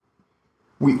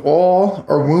We all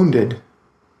are wounded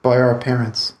by our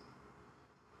parents.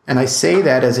 And I say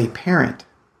that as a parent.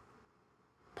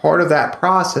 Part of that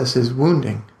process is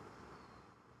wounding.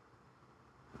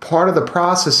 Part of the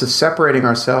process of separating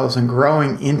ourselves and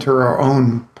growing into our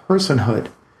own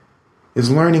personhood is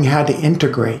learning how to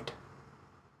integrate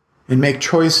and make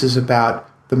choices about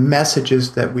the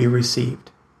messages that we received.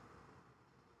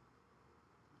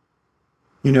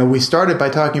 We started by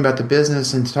talking about the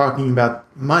business and talking about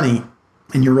money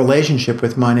and your relationship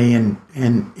with money and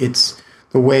it's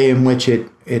the way in which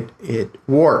it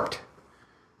warped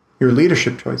your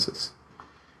leadership choices.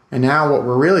 And now what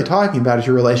we're really talking about is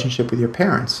your relationship with your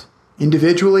parents,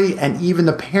 individually, and even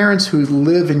the parents who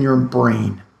live in your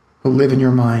brain, who live in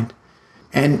your mind.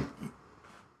 And,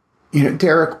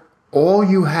 Derek, all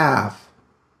you have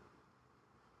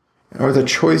are the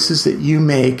choices that you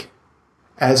make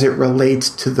as it relates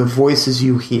to the voices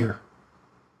you hear.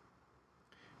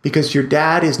 Because your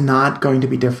dad is not going to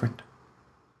be different.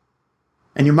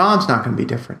 And your mom's not going to be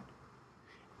different.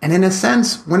 And in a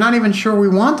sense, we're not even sure we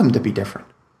want them to be different.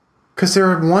 Because there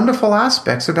are wonderful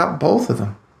aspects about both of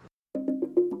them.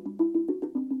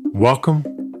 Welcome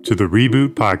to the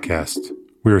Reboot Podcast.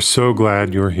 We are so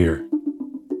glad you're here.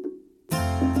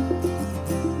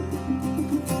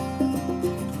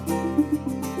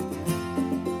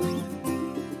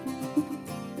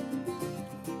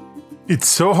 It's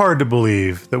so hard to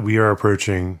believe that we are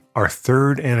approaching our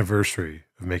third anniversary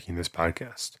of making this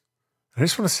podcast. I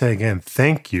just want to say again,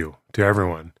 thank you to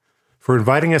everyone for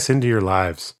inviting us into your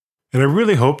lives. And I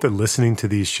really hope that listening to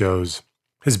these shows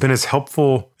has been as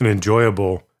helpful and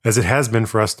enjoyable as it has been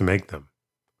for us to make them.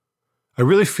 I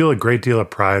really feel a great deal of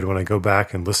pride when I go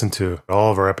back and listen to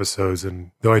all of our episodes,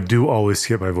 and though I do always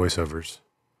skip my voiceovers.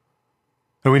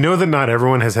 And we know that not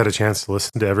everyone has had a chance to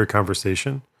listen to every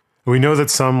conversation, and we know that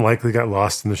some likely got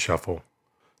lost in the shuffle.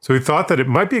 So we thought that it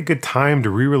might be a good time to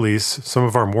re-release some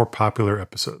of our more popular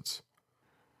episodes.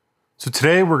 So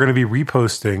today we're going to be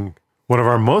reposting one of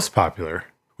our most popular,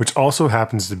 which also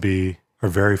happens to be our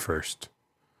very first.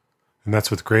 And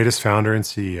that's with Greatest founder and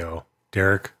CEO,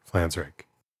 Derek Flanzraich.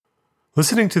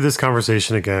 Listening to this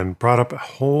conversation again brought up a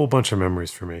whole bunch of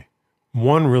memories for me.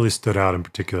 One really stood out in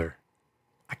particular.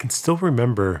 I can still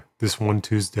remember this one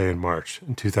Tuesday in March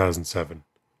in 2007.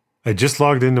 I just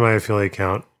logged into my affiliate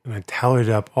account and I tallied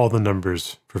up all the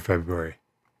numbers for February.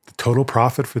 The total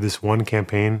profit for this one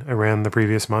campaign I ran the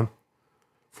previous month,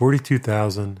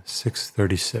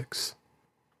 $42,636.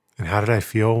 And how did I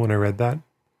feel when I read that?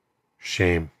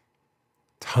 Shame.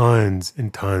 Tons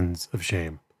and tons of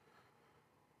shame.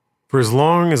 For as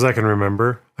long as I can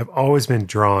remember, I've always been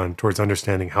drawn towards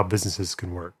understanding how businesses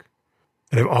can work.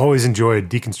 And I've always enjoyed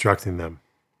deconstructing them.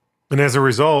 And as a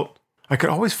result, I could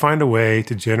always find a way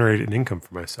to generate an income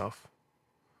for myself.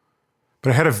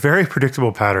 But I had a very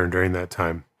predictable pattern during that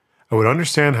time. I would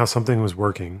understand how something was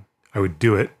working. I would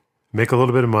do it, make a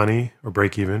little bit of money or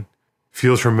break even,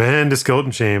 feel tremendous guilt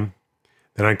and shame,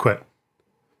 then I'd quit.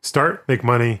 Start, make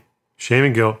money, shame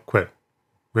and guilt, quit.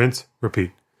 Rinse,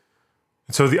 repeat.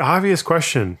 And so the obvious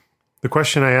question, the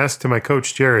question I asked to my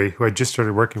coach, Jerry, who I just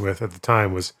started working with at the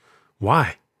time, was,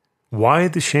 why? Why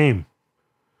the shame?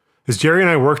 As Jerry and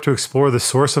I worked to explore the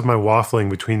source of my waffling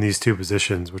between these two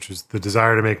positions, which was the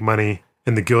desire to make money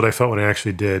and the guilt I felt when I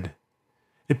actually did,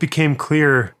 it became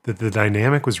clear that the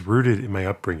dynamic was rooted in my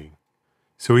upbringing.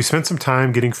 So we spent some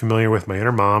time getting familiar with my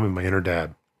inner mom and my inner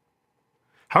dad.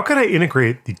 How could I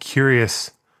integrate the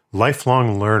curious,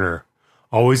 lifelong learner,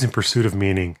 always in pursuit of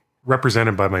meaning,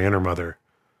 represented by my inner mother,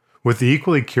 with the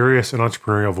equally curious and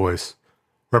entrepreneurial voice,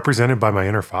 represented by my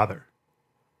inner father?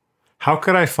 How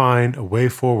could I find a way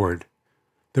forward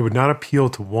that would not appeal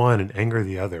to one and anger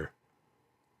the other?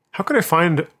 How could I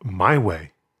find my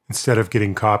way instead of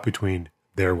getting caught between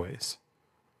their ways?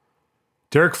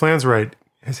 Derek Flanzraich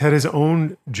has had his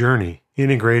own journey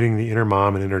integrating the inner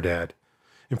mom and inner dad.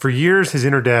 And for years, his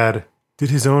inner dad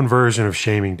did his own version of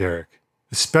shaming Derek,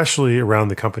 especially around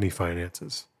the company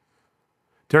finances.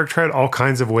 Derek tried all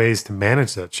kinds of ways to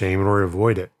manage that shame in order to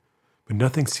avoid it, but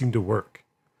nothing seemed to work.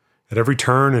 At every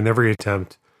turn and every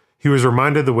attempt, he was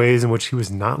reminded of the ways in which he was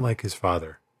not like his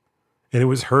father, and it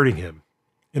was hurting him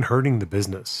and hurting the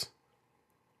business.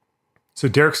 So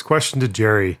Derek's question to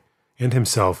Jerry and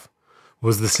himself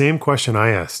was the same question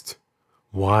I asked: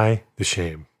 why the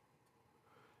shame?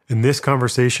 In this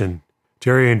conversation,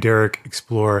 Jerry and Derek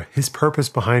explore his purpose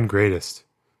behind Greatest,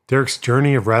 Derek's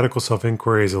journey of radical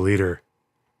self-inquiry as a leader,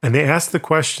 and they ask the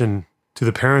question to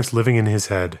the parents living in his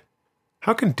head: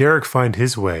 how can Derek find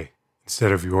his way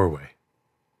instead of your way?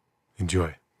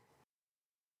 Enjoy.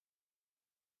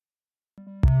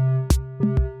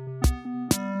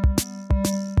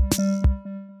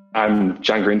 I'm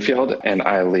John Greenfield, and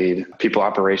I lead people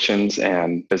operations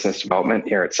and business development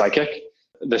here at Psychic.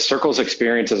 The Circles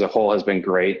experience as a whole has been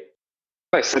great.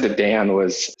 What I said to Dan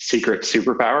was secret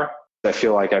superpower. I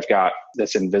feel like I've got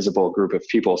this invisible group of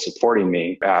people supporting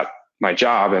me at my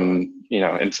job and,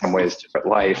 in some ways, different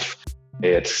life.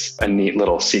 It's a neat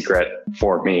little secret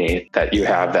for me that you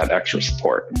have that extra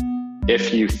support.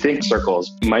 If you think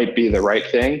Circles might be the right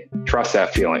thing, trust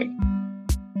that feeling.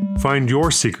 Find your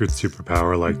secret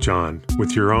superpower like John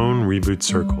with your own Reboot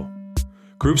Circle.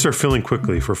 Groups are filling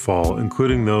quickly for fall,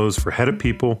 including those for head of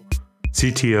people,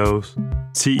 CTOs,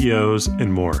 CEOs,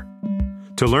 and more.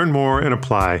 To learn more and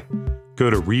apply,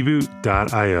 go to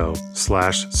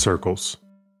reboot.io/circles.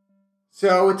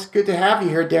 So it's good to have you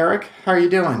here, Derek. How are you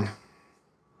doing?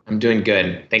 I'm doing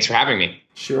good. Thanks for having me.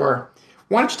 Sure.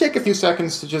 Why don't you take a few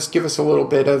seconds to just give us a little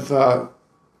bit of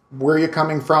where you're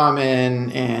coming from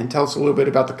and tell us a little bit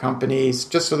about the companies,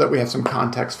 just so that we have some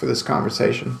context for this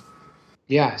conversation.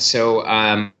 Yeah. So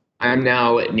I'm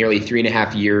now nearly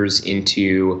 3.5 years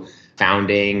into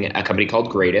founding a company called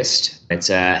Greatest. It's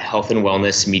a health and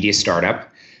wellness media startup.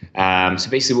 So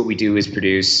basically what we do is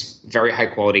produce very high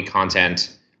quality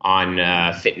content on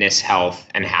fitness, health,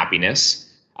 and happiness.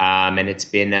 And it's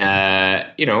been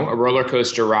a roller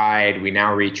coaster ride. We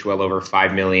now reach well over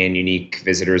 5 million unique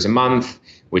visitors a month,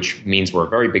 which means we're a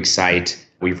very big site.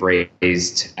 We've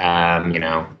raised,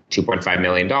 $2.5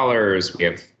 million. We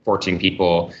have 14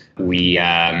 people. We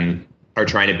are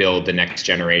trying to build the next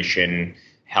generation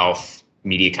health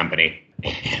media company.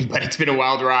 But it's been a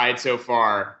wild ride so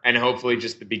far, and hopefully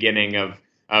just the beginning of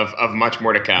much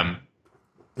more to come.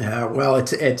 Yeah, well,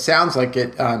 it sounds like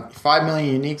it. 5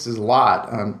 million uniques is a lot.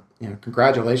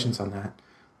 Congratulations on that.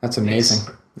 That's amazing.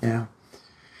 Thanks. Yeah.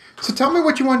 So tell me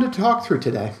what you wanted to talk through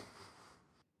today.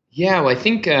 Yeah, well, I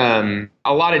think a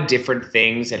lot of different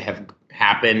things that have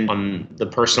happened on the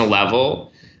personal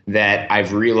level that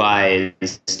I've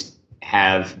realized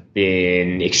have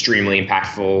been extremely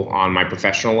impactful on my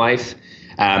professional life.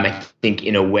 I think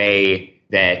in a way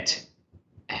that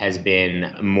has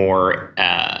been more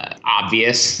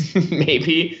obvious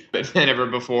maybe than ever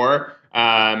before.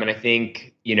 And I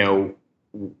think,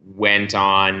 went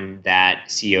on that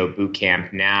CEO boot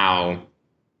camp now,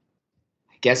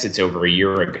 I guess it's over a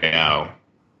year ago,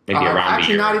 maybe around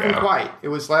actually a year not ago. Even quite. It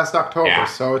was last October, yeah.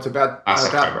 So it's about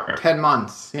 10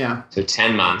 months. Yeah. So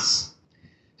 10 months.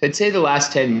 So I'd say the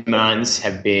last 10 months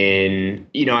have been,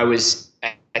 I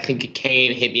think it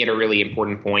hit me at a really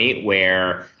important point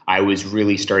where I was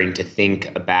really starting to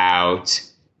think about,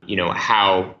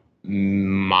 how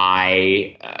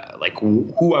my,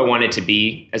 who I wanted to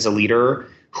be as a leader,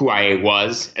 who I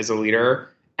was as a leader,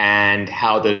 and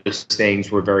how those things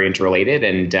were very interrelated.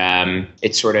 And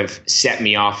it sort of set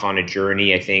me off on a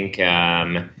journey, I think,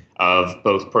 of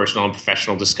both personal and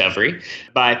professional discovery.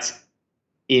 But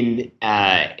in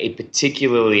a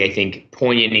particularly, I think,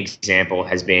 poignant example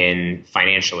has been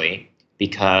financially,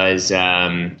 because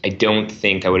I don't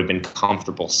think I would have been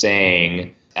comfortable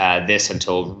saying this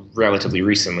until relatively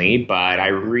recently, but I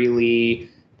really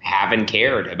haven't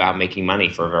cared about making money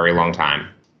for a very long time,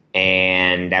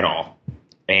 and at all.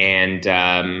 And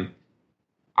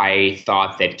I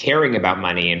thought that caring about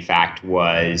money, in fact,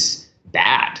 was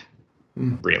bad,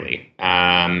 really.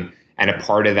 And a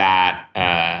part of that,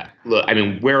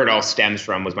 where it all stems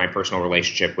from was my personal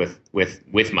relationship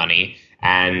with money,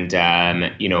 and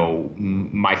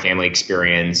my family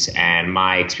experience and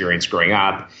my experience growing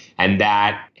up, and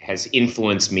that has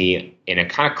influenced me in a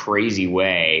kind of crazy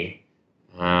way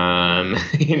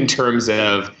in terms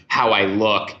of how I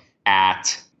look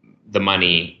at the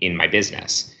money in my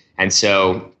business. And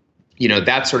so,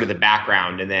 that's sort of the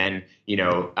background. And then,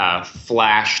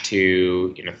 flash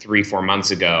to, 3-4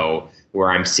 months ago, where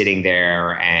I'm sitting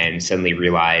there and suddenly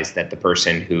realize that the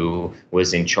person who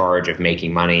was in charge of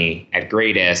making money at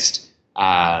Greatest,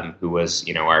 who was,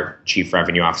 our chief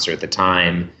revenue officer at the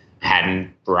time,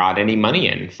 hadn't brought any money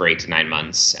in for 8 to 9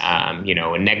 months,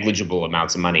 negligible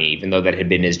amounts of money, even though that had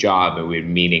been his job. And we were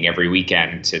meeting every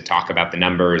weekend to talk about the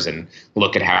numbers and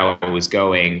look at how it was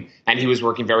going. And he was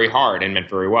working very hard and meant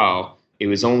very well. It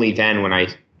was only then when I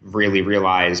really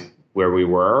realized where we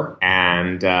were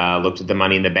and looked at the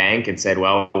money in the bank and said,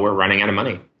 well, we're running out of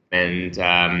money. And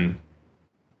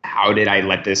how did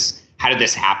this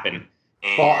happen?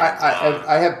 And, well,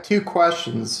 I have 2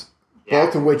 questions,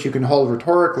 both of which you can hold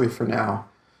rhetorically for now.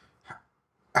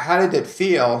 How did it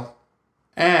feel?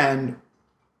 And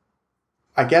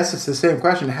I guess it's the same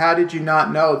question. How did you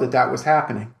not know that was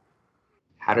happening?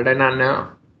 How did I not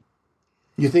know?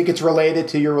 You think it's related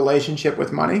to your relationship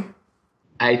with money?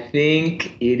 I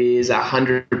think it is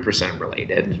 100%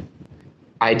 related.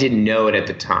 I didn't know it at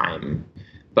the time.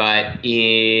 But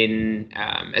in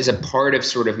as a part of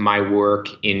sort of my work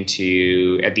at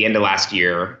the end of last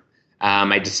year,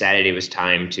 I decided it was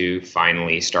time to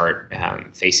finally start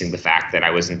facing the fact that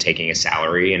I wasn't taking a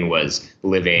salary and was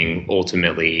living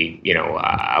ultimately,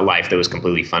 a life that was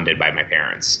completely funded by my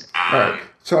parents. All right.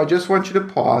 So I just want you to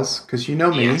pause because you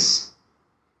know me, Yes.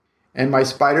 and my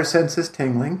spider sense is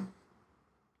tingling.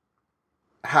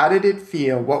 How did it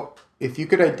feel? If you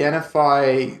could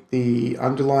identify the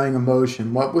underlying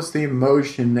emotion, what was the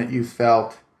emotion that you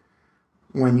felt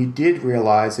when you did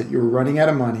realize that you were running out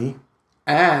of money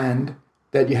and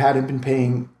that you hadn't been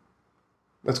paying,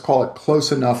 let's call it,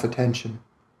 close enough attention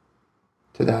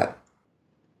to that?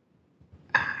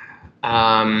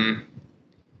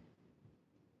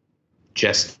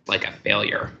 Just like a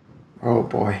failure. Oh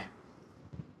boy.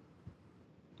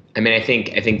 I mean, I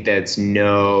think that's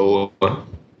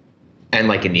and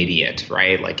like an idiot,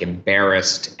 right? Like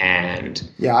embarrassed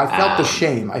and yeah, I felt the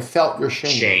shame. I felt your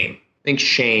shame. Shame. I think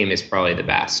shame is probably the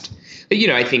best. But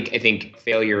I think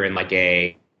failure in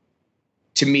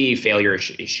to me, failure is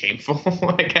shameful.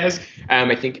 I guess.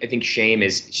 I think shame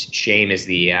is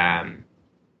the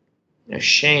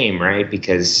shame, right?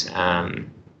 Because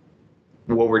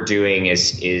what we're doing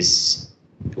is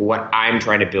what I'm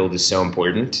trying to build is so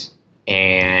important,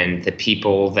 and the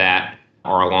people that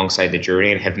are alongside the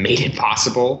journey and have made it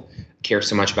possible care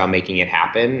so much about making it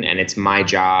happen, and it's my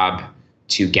job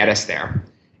to get us there.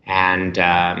 And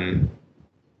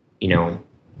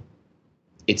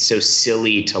it's so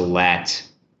silly to let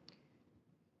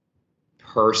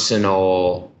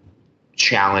personal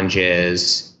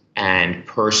challenges and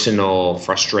personal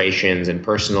frustrations and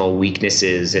personal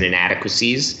weaknesses and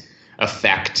inadequacies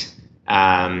affect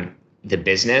the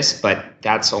business, but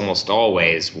that's almost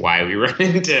always why we run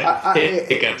into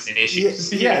hiccups and issues.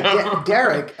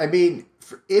 Derek, I mean,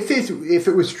 if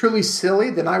it was truly silly,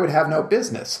 then I would have no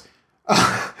business.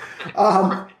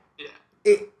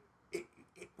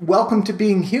 Welcome to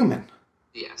being human.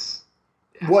 Yes.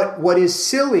 What is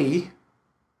silly,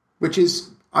 which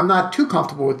is, I'm not too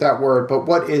comfortable with that word, but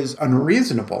what is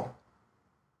unreasonable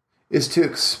is to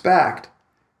expect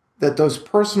that those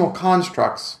personal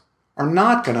constructs are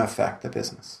not going to affect the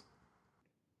business.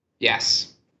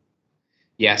 Yes.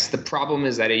 The problem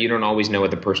is that you don't always know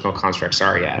what the personal constructs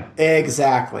are yet.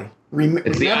 Exactly.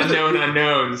 It's the unknown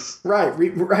unknowns. Right.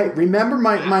 Remember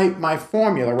my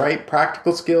formula, right?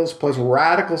 Practical skills plus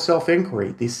radical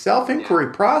self-inquiry. The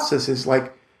self-inquiry process is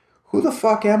like, who the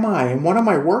fuck am I and what am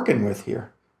I working with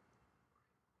here?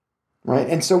 Right?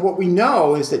 And so what we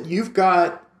know is that you've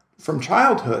got, from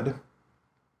childhood,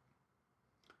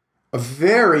 a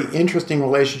very interesting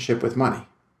relationship with money.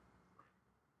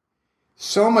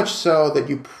 So much so that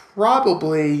you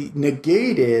probably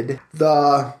negated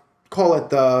the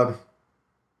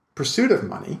pursuit of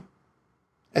money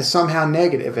as somehow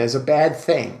negative, as a bad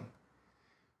thing,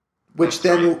 which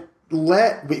then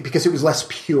led, because it was less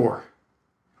pure,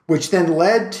 which then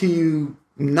led to you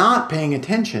not paying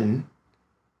attention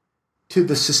to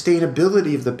the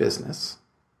sustainability of the business,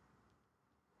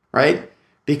 right?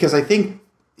 Because I think,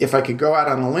 if I could go out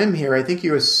on a limb here, I think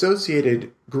you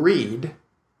associated greed,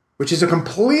 which is a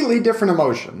completely different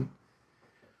emotion,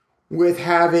 with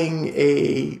having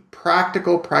a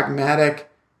practical, pragmatic,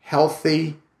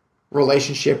 healthy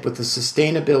relationship with the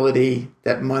sustainability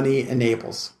that money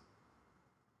enables.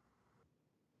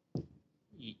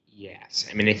 Yes.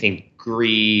 I mean, I think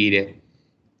greed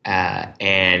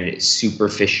and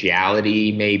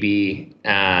superficiality, maybe.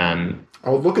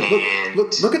 Look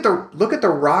at the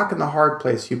rock and the hard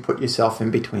place you put yourself in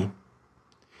between.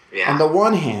 Yeah. On the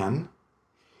one hand,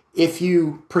 if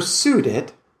you pursued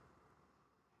it,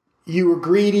 you were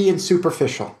greedy and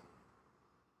superficial.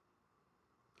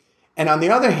 And on the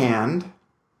other hand,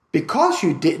 because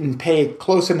you didn't pay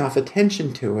close enough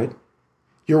attention to it,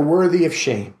 you're worthy of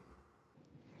shame.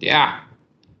 Yeah.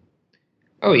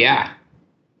 Oh, yeah.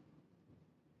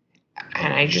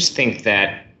 And I just think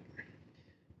that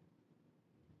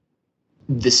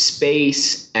the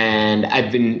space, and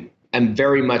I'm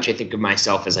very much, I think of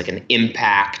myself as like an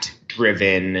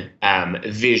impact-driven,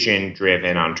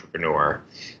 vision-driven entrepreneur.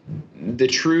 The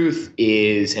truth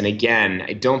is, and again,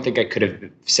 I don't think I could have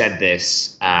said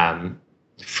this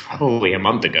probably a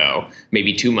month ago,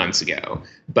 maybe 2 months ago,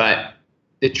 but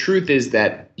the truth is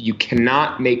that you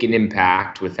cannot make an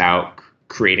impact without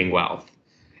creating wealth.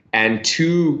 And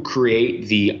to create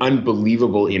the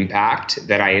unbelievable impact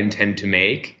that I intend to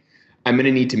make, I'm going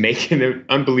to need to make an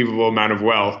unbelievable amount of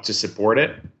wealth to support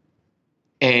it.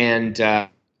 And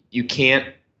you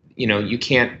can't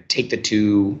take the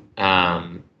two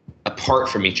apart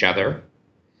from each other.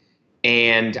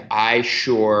 And I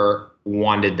sure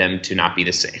wanted them to not be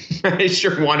the same. I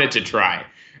sure wanted to try.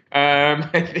 I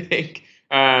think,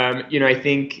 I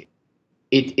think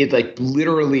it like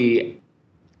literally,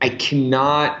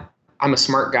 I'm a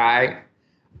smart guy.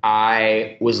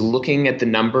 I was looking at the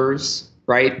numbers,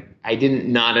 right? I didn't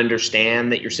not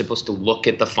understand that you're supposed to look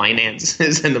at the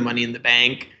finances and the money in the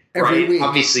bank, Every right? week.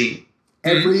 Obviously.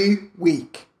 Every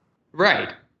week.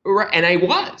 Right. Right. And I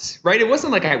was, right? It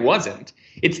wasn't like I wasn't.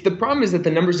 The problem is that the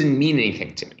numbers didn't mean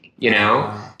anything to me,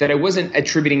 that I wasn't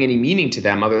attributing any meaning to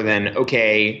them other than,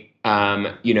 okay,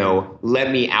 let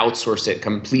me outsource it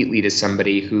completely to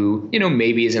somebody who,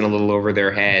 maybe isn't a little over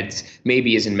their heads,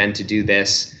 maybe isn't meant to do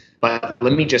this, but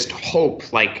let me just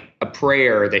hope like a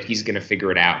prayer that he's going to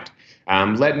figure it out.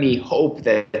 Let me hope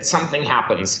that something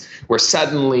happens where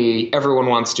suddenly everyone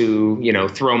wants to,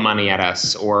 throw money at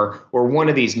us, or one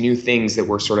of these new things that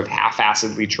we're sort of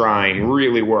half-assedly trying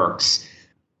really works.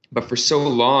 But for so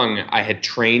long, I had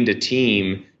trained a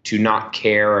team to not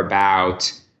care about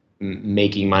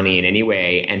making money in any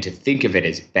way and to think of it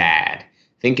as bad.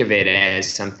 Think of it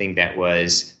as something that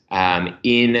was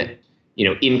in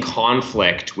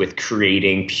conflict with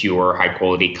creating pure,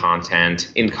 high-quality content,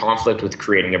 in conflict with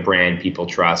creating a brand people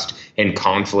trust, in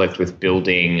conflict with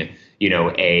building,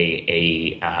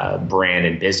 a brand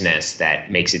and business that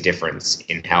makes a difference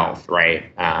in health, right?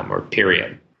 Or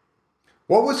period.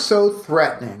 What was so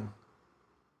threatening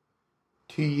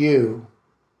to you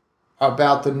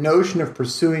about the notion of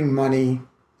pursuing money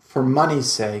for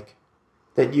money's sake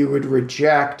that you would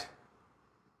reject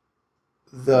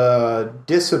the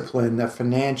discipline that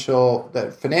financial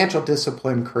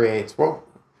discipline creates? Well,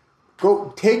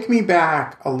 take me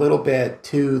back a little bit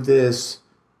to this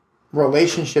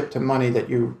relationship to money that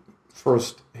you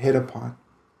first hit upon.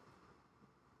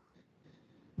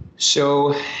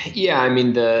 So, yeah, I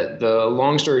mean, the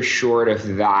long story short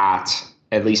of that,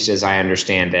 at least as I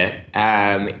understand it,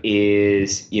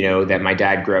 is, that my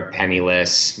dad grew up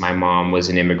penniless. My mom was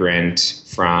an immigrant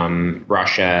from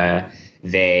Russia.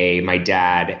 My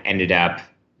dad ended up,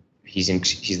 he's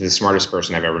the smartest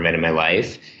person I've ever met in my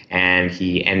life. And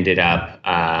he ended up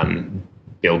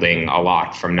building a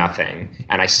lot from nothing.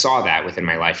 And I saw that within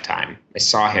my lifetime. I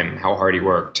saw him, how hard he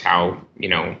worked, how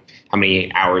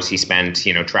many hours he spent,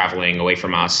 traveling away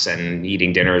from us and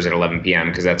eating dinners at 11 p.m.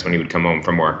 because that's when he would come home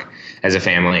from work as a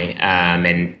family.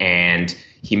 And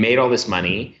he made all this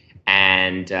money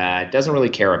and doesn't really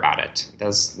care about it. It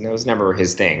was never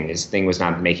his thing. His thing was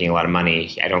not making a lot of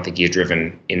money. I don't think he's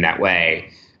driven in that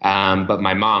way. But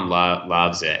my mom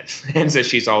loves it. And so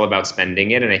she's all about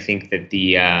spending it. And I think that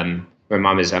my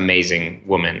mom is an amazing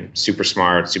woman, super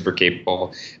smart, super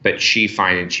capable, but she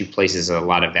places a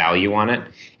lot of value on it.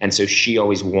 And so she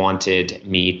always wanted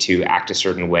me to act a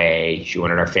certain way. She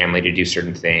wanted our family to do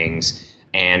certain things.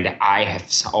 And I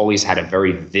have always had a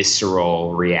very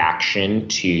visceral reaction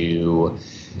to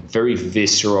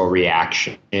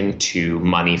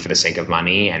money for the sake of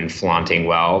money and flaunting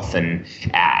wealth and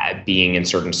being in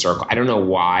certain circles. I don't know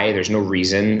why. There's no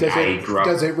reason. Does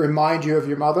it remind you of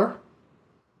your mother?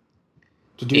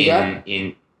 To do that?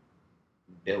 In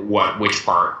what? Which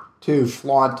part? To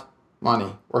flaunt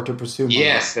money or to pursue money.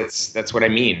 Yes, that's what I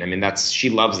mean. I mean,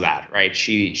 she loves that, right?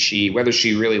 She whether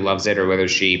she really loves it or whether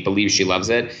she believes she loves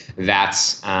it,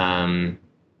 that's the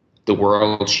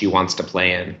world she wants to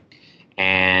play in.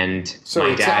 And so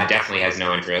my dad definitely has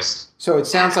no interest. So it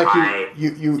sounds like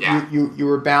you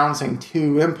were balancing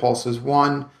two impulses: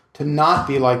 one to not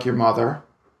be like your mother,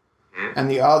 and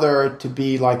the other to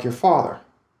be like your father.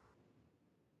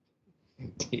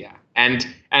 Yeah. And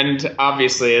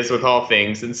obviously, as with all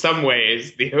things, in some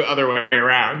ways, the other way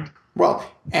around. Well,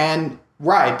 and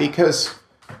right, because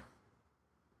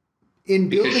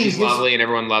she's lovely and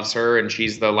everyone loves her and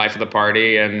she's the life of the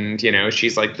party and,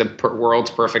 she's like the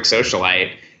world's perfect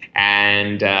socialite.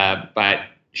 And but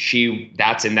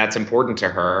that's important to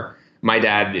her. My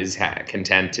dad is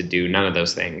content to do none of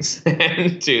those things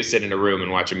and to sit in a room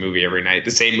and watch a movie every night,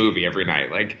 the same movie every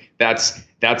night. Like that's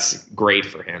great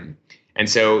for him. And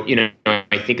so,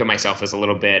 I think of myself as a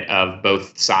little bit of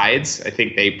both sides. I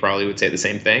think they probably would say the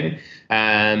same thing.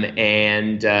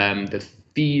 The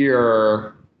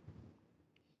fear,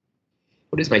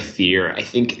 what is my fear? I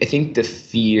think the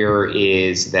fear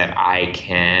is that I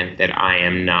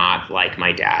am not like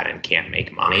my dad and can't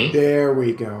make money. There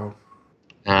we go.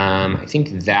 I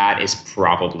think that is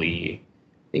probably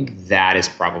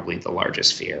the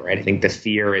largest fear, right? I think the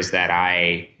fear is that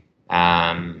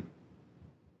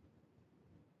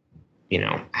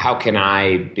how can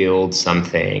I build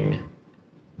something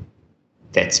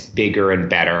that's bigger and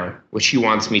better, which he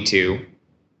wants me to,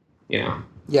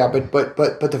 Yeah, but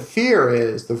the fear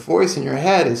is the voice in your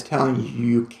head is telling you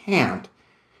you can't.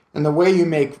 And the way you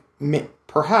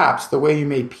perhaps the way you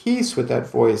made peace with that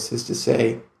voice is to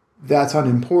say, that's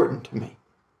unimportant to me.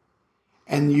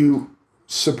 And you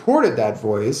supported that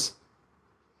voice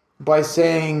by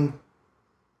saying,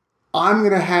 I'm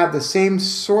going to have the same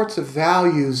sorts of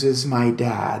values as my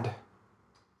dad.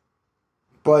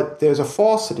 But there's a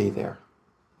falsity there.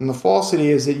 And the falsity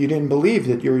is that you didn't believe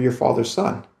that you were your father's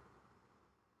son.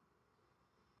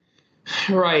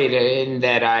 Right. And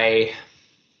that I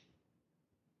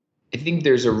think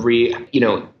there's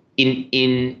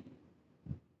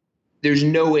there's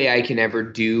no way I can ever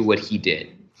do what he did.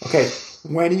 Okay.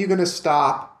 When are you going to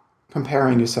stop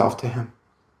comparing yourself to him?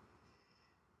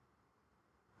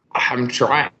 I'm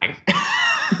trying.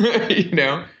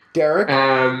 Derek,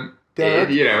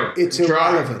 it's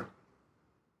irrelevant.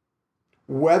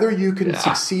 Whether you can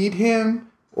succeed him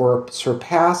or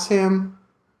surpass him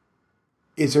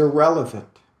is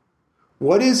irrelevant.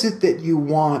 What is it that you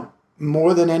want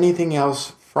more than anything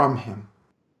else from him?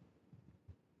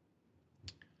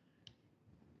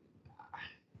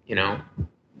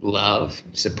 Love,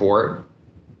 support.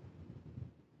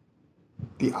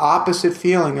 The opposite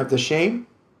feeling of the shame?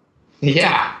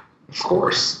 Yeah, of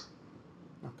course.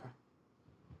 Okay.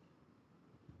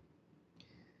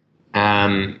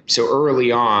 So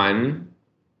early on,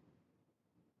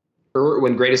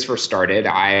 when Greatest first started,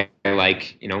 I,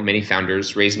 like many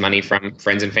founders, raised money from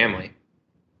friends and family,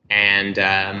 and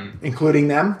including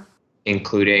them,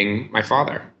 including my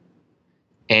father.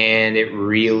 And it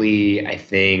really, I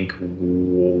think,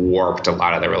 warped a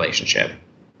lot of the relationship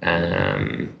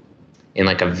in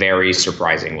like a very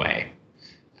surprising way.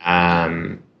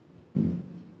 My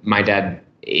dad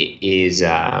is,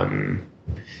 I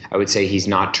would say he's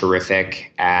not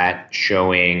terrific at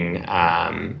showing,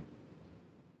 I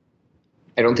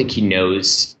don't think he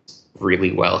knows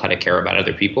really well how to care about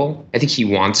other people. I think he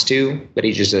wants to, but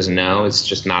he just doesn't know. It's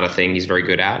just not a thing he's very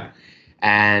good at.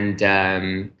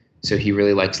 And so he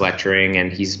really likes lecturing,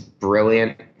 and he's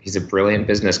brilliant. He's a brilliant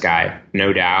business guy,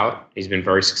 no doubt. He's been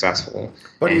very successful.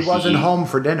 But he wasn't home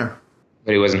for dinner.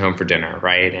 But he wasn't home for dinner,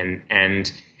 right?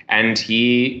 And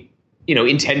he,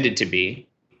 intended to be,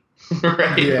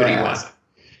 right? Yeah. But he wasn't.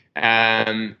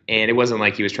 And it wasn't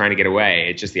like he was trying to get away.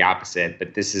 It's just the opposite.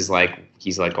 But this is like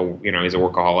he's like he's a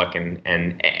workaholic.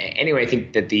 And anyway, I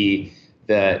think that the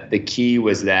key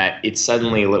was that it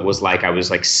suddenly was like I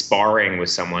was like sparring with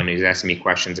someone who's asking me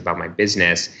questions about my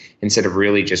business instead of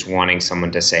really just wanting someone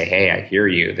to say, hey, I hear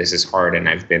you. This is hard and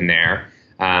I've been there.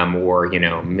 Or,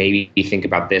 maybe think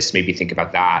about this, maybe think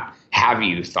about that. Have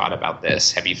you thought about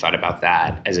this? Have you thought about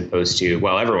that? As opposed to,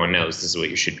 well, everyone knows this is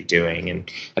what you should be doing.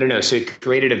 And I don't know. So it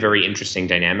created a very interesting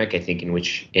dynamic, I think, in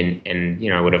which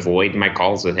I would avoid my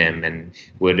calls with him and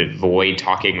would avoid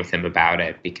talking with him about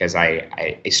it because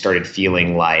I started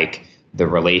feeling like the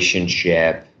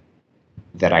relationship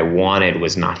that I wanted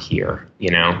was not here,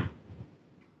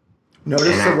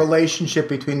 Notice the relationship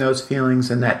between those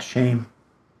feelings and that shame.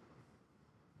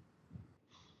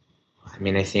 I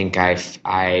mean, I think I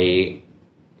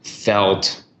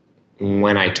felt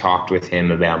when I talked with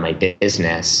him about my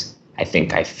business, I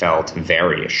think I felt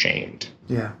very ashamed.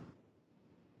 Yeah.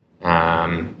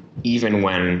 Even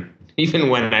when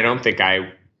I don't think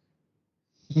I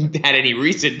had any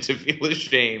reason to feel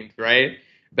ashamed, right?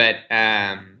 But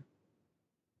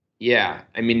yeah,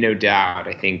 I mean, no doubt.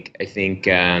 I think,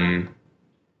 and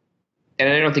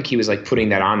I don't think he was like putting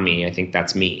that on me. I think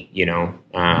that's me,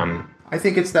 I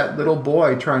think it's that little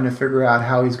boy trying to figure out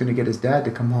how he's going to get his dad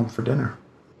to come home for dinner.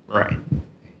 Right.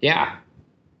 Yeah.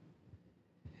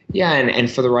 Yeah, and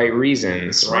for the right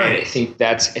reasons, right? I think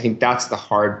that's the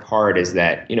hard part is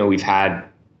that, we've had,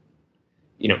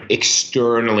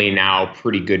 externally now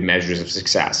pretty good measures of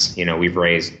success. We've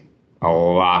raised a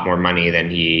lot more money than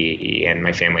he and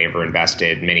my family ever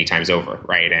invested many times over,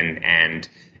 right? And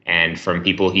from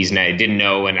people didn't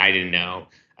know and I didn't know.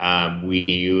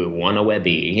 We won a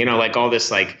Webby, like all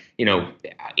this, like,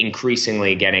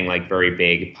 increasingly getting like very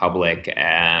big public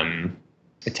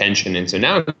attention. And so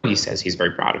now he says he's very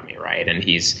proud of me, right? And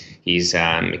he's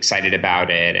excited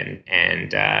about it.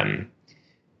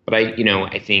 But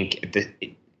I think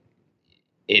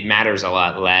it matters a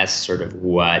lot less sort of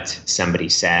what somebody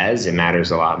says. It matters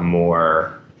a lot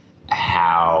more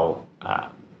how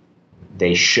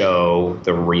they show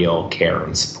the real care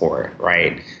and support,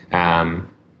 right?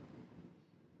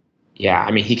 Yeah,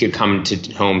 I mean, he could come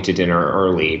home to dinner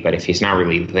early, but if he's not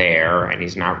really there and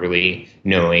he's not really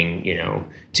knowing,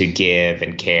 to give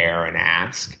and care and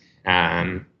ask,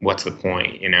 what's the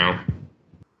point, Yeah.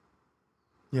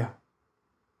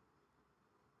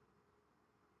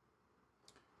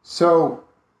 So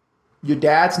your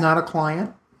dad's not a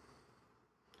client.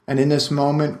 And in this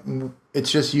moment,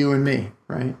 it's just you and me,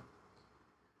 right?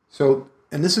 So,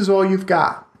 and this is all you've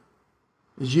got,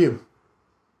 is you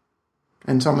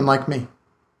and someone like me.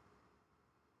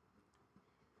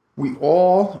 We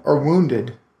all are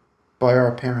wounded by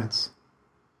our parents.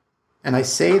 And I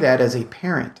say that as a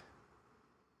parent.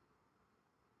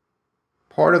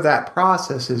 Part of that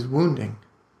process is wounding.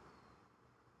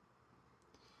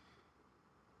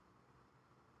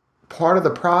 Part of the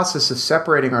process of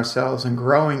separating ourselves and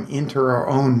growing into our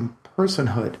own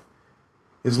personhood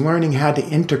is learning how to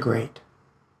integrate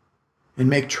and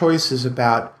make choices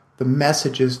about the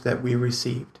messages that we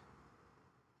received.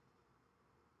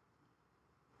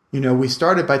 We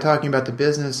started by talking about the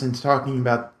business and talking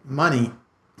about money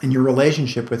and your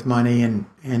relationship with money and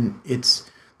it's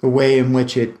the way in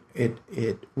which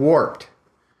it warped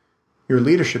your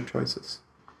leadership choices.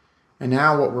 And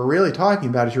now what we're really talking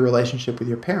about is your relationship with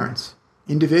your parents,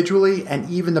 individually, and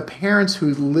even the parents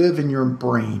who live in your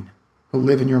brain, who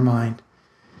live in your mind.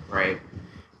 Right.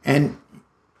 And,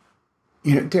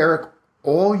 Derek,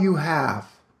 all you have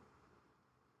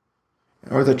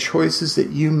are the choices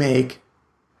that you make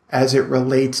as it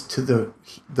relates to the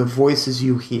voices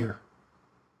you hear.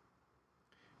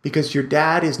 Because your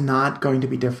dad is not going to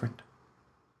be different.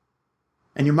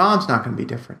 And your mom's not going to be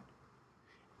different.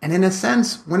 And in a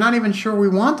sense, we're not even sure we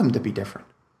want them to be different.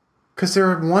 Because there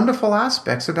are wonderful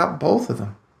aspects about both of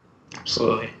them.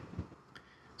 Absolutely.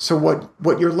 So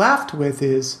what you're left with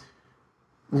is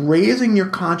raising your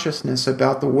consciousness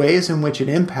about the ways in which it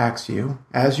impacts you,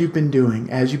 as you've been doing,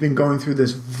 as you've been going through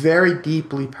this very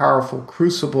deeply powerful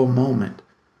crucible moment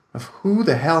of who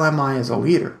the hell am I as a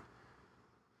leader?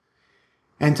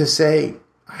 And to say,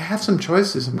 I have some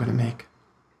choices I'm going to make.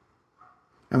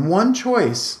 And one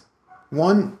choice,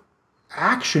 one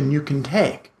action you can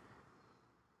take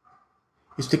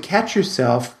is to catch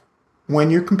yourself when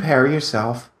you compare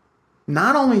yourself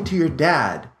not only to your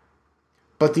dad,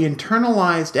 but the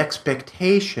internalized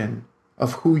expectation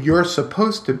of who you're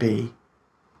supposed to be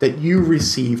that you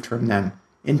received from them,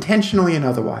 intentionally and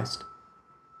otherwise.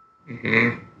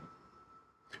 Mm-hmm.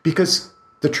 Because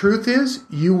the truth is,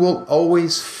 you will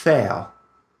always fail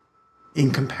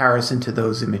in comparison to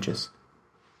those images.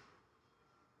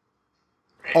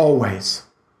 Always.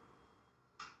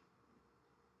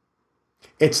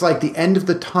 It's like the end of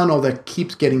the tunnel that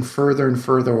keeps getting further and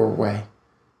further away.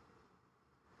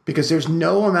 Because there's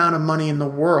no amount of money in the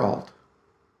world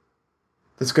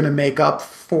that's going to make up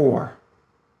for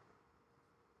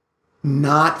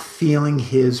not feeling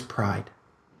his pride.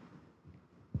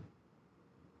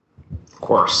 Of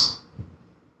course.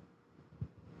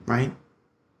 Right?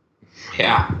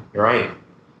 Yeah, you're right.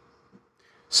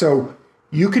 So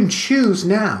you can choose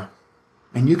now,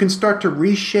 and you can start to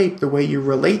reshape the way you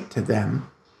relate to them,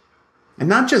 and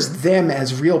not just them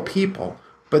as real people,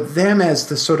 but them as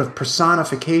the sort of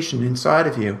personification inside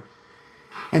of you,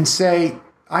 and say,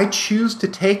 I choose to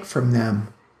take from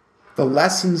them the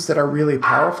lessons that are really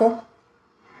powerful.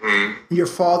 Your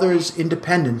father's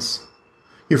independence,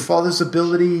 your father's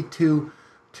ability to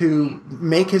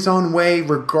make his own way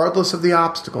regardless of the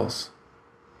obstacles.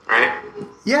 Right.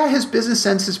 Yeah, his business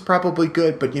sense is probably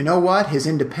good, but you know what? His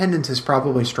independence is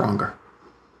probably stronger.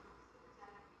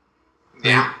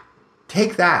 Yeah.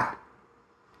 Take that.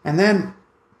 And then,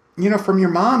 from your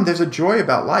mom, there's a joy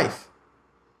about life.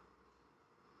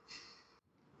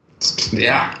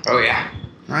 Yeah. Oh, yeah.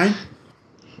 Right?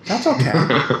 That's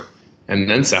okay. And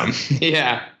then some.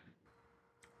 Yeah.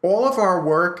 All of our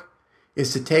work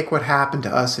is to take what happened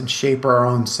to us and shape our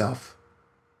own self.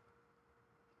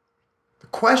 The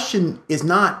question is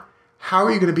not, how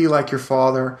are you going to be like your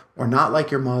father or not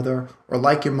like your mother or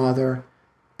like your mother?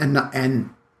 And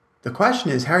the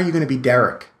question is, how are you going to be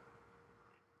Derek?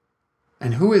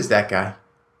 And who is that guy?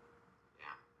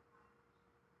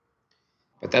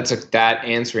 But that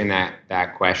answering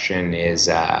that question is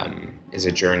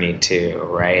a journey too,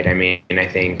 right? I mean, I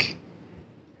think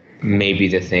maybe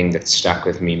the thing that stuck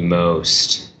with me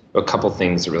most, a couple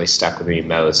things that really stuck with me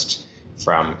most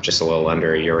from just a little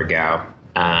under a year ago,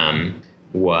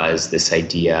 was this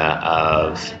idea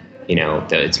of,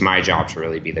 that it's my job to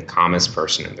really be the calmest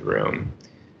person in the room.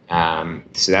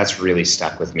 So that's really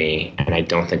stuck with me, and I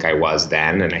don't think I was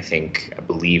then, and I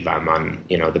believe I'm on,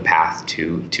 the path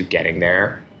to getting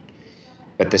there.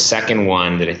 But the second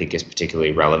one that I think is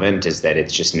particularly relevant is that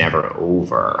it's just never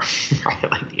over.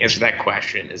 Right? Like the answer to that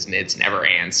question is it's never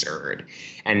answered.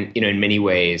 And, in many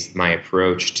ways, my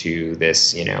approach to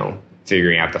this,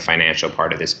 figuring out the financial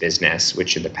part of this business,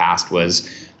 which in the past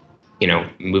was,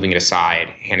 moving it aside,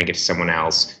 handing it to someone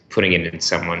else, putting it in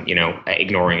someone,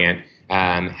 ignoring it,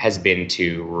 has been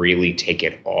to really take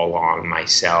it all on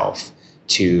myself,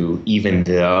 to, even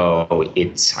though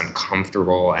it's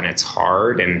uncomfortable and it's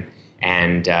hard,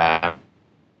 and I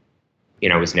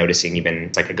was noticing, even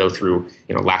it's like I go through,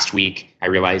 last week, I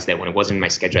realized that when it wasn't in my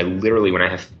schedule, when I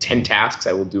have 10 tasks,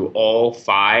 I will do all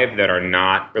 5 that are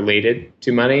not related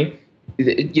to money,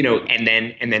 and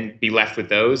then be left with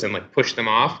those and like push them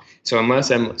off. So unless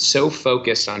I'm so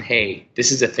focused on, hey,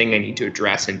 this is a thing I need to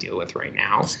address and deal with right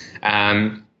now.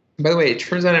 By the way, it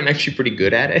turns out I'm actually pretty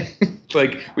good at it.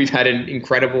 Like, we've had an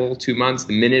incredible 2 months.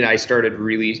 The minute I started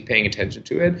really paying attention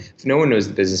to it, if no one knows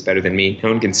the business better than me, no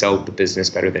one can sell the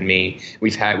business better than me.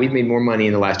 We've made more money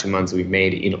in the last 2 months than we've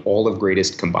made in all of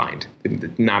Greatest combined.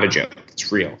 Not a joke.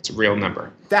 It's real. It's a real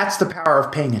number. That's the power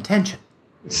of paying attention.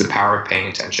 It's the power of paying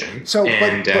attention. So,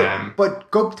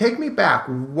 but go take me back.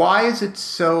 Why is it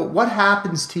so? What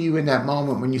happens to you in that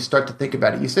moment when you start to think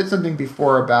about it? You said something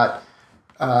before about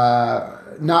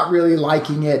not really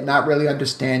liking it, not really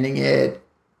understanding it.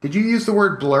 Did you use the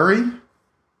word blurry?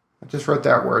 I just wrote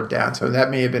that word down, so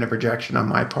that may have been a projection on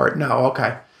my part. No,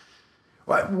 okay.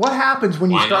 What happens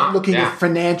when you start looking at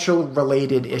financial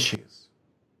related issues?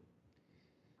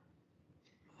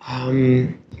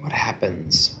 What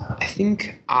happens? I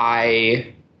think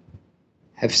I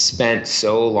have spent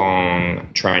so long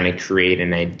trying to create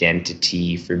an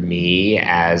identity for me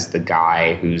as the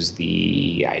guy who's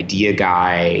the idea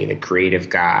guy, the creative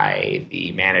guy,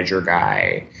 the manager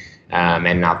guy,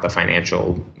 and not the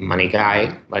financial money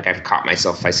guy. Like, I've caught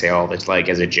myself, if I say all this, like,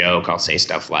 as a joke, I'll say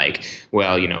stuff like,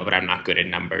 well, but I'm not good at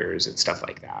numbers and stuff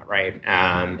like that, right?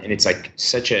 And it's like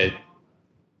such a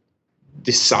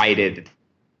decided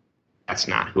that's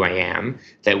not who I am,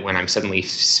 that when I'm suddenly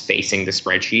facing the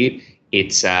spreadsheet,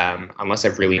 it's unless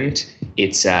I've really,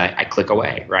 it's I click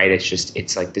away, right?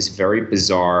 It's like this very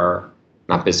bizarre,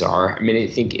 not bizarre. I mean,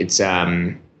 I think it's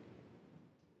what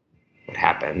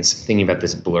happens. Thinking about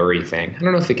this blurry thing. I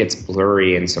don't know if it gets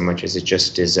blurry in so much as it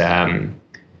just is my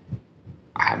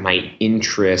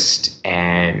interest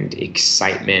and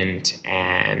excitement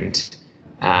and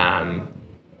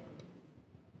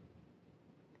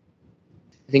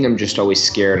I think I'm just always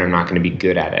scared I'm not going to be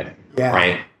good at it. Yeah.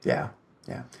 Right. Yeah.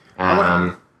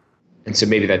 And so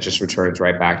maybe that just returns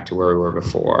right back to where we were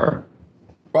before.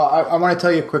 Well, I want to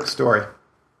tell you a quick story.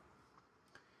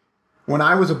 When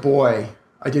I was a boy,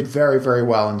 I did very, very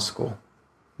well in school,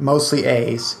 mostly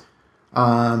A's.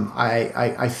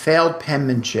 I failed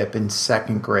penmanship in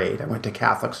 2nd grade. I went to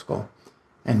Catholic school,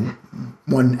 and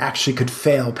one actually could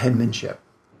fail penmanship.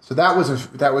 So that was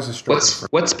a story.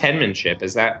 What's penmanship?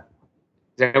 Is that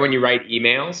when you write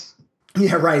emails?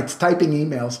 Yeah, right. It's typing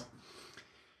emails.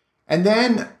 And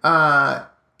then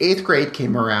 8th grade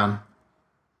came around.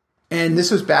 And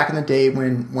this was back in the day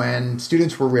when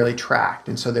students were really tracked.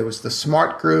 And so there was the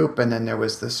smart group, and then there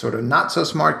was the sort of not so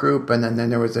smart group, and then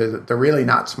there was the really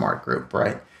not smart group,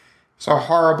 right? It's a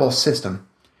horrible system.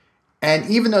 And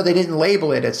even though they didn't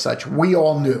label it as such, we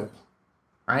all knew,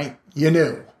 right? You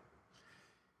knew.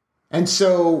 And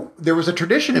so there was a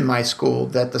tradition in my school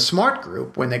that the smart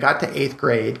group, when they got to 8th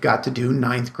grade, got to do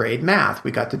 9th grade math.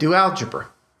 We got to do algebra.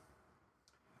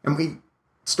 And we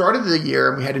started the year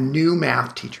and we had a new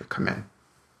math teacher come in.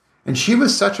 And she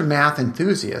was such a math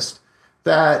enthusiast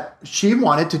that she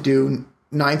wanted to do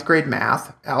 9th grade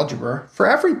math, algebra, for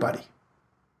everybody.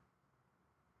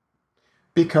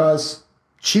 Because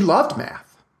she loved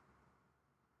math.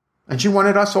 And she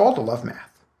wanted us all to love math.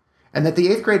 And that the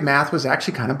 8th grade math was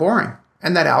actually kind of boring.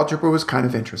 And that algebra was kind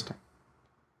of interesting.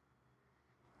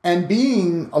 And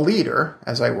being a leader,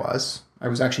 as I was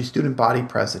actually student body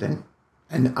president.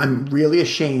 And I'm really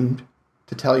ashamed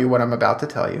to tell you what I'm about to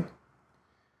tell you.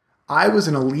 I was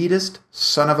an elitist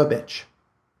son of a bitch.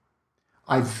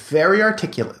 I very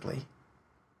articulately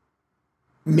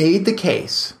made the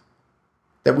case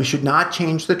that we should not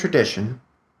change the tradition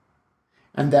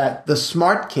and that the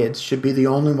smart kids should be the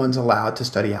only ones allowed to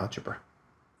study algebra.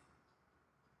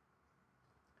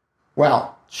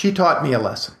 Well, she taught me a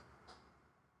lesson.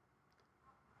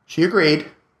 She agreed.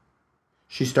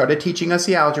 She started teaching us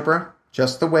the algebra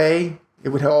just the way it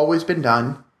would have always been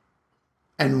done.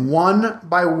 And one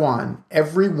by one,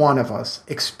 every one of us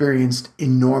experienced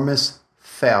enormous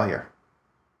failure.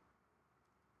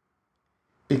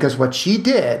 Because what she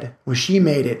did was she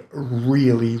made it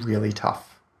really, really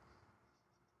tough.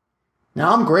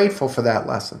 Now, I'm grateful for that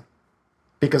lesson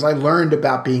because I learned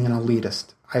about being an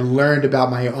elitist. I learned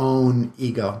about my own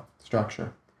ego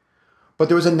structure. But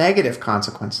there was a negative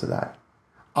consequence to that.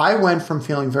 I went from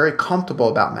feeling very comfortable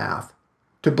about math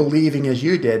to believing, as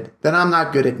you did, that I'm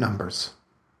not good at numbers.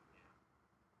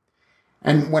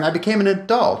 And when I became an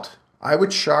adult, I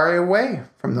would shy away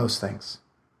from those things.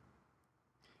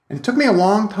 And it took me a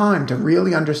long time to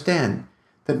really understand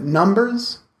that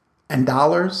numbers and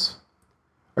dollars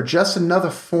are just another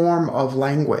form of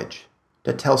language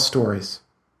that tells stories.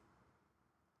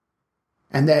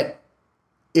 And that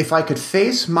if I could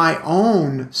face my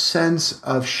own sense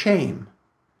of shame,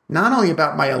 not only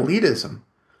about my elitism,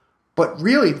 but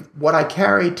really what I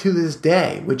carry to this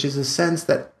day, which is a sense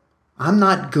that I'm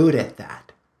not good at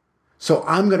that. So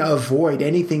I'm going to avoid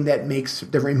anything that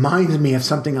reminds me of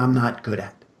something I'm not good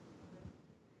at.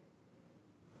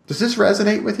 Does this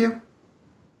resonate with you?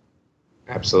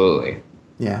 Absolutely.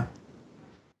 Yeah.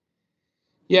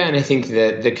 Yeah, and I think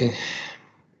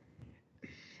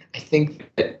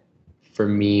that for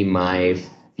me, my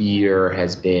fear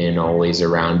has been always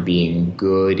around being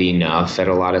good enough at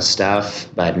a lot of stuff,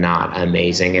 but not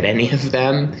amazing at any of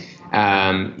them.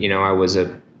 I was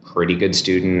a pretty good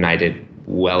student. I did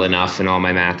well enough in all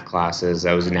my math classes.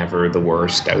 I was never the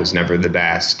worst. I was never the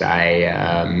best.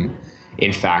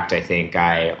 In fact, I think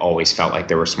I always felt like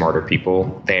there were smarter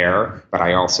people there, but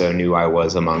I also knew I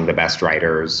was among the best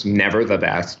writers. Never the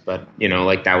best, but,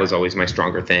 that was always my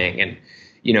stronger thing. And,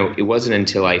 it wasn't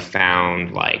until I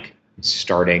found,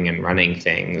 starting and running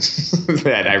things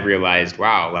that I realized,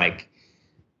 wow,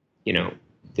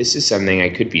 this is something I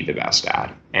could be the best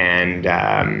at. And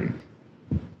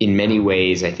in many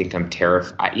ways, I think I'm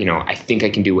terrified. I think I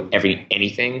can do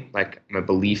anything. My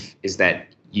belief is that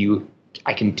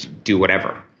I can do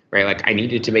whatever, right? I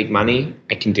needed to make money,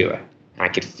 I can do it. And I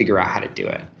could figure out how to do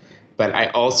it. But I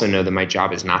also know that my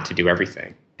job is not to do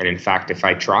everything. And in fact, if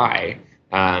I try,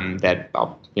 that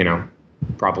I'll,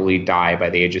 probably die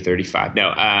by the age of 35.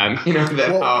 No,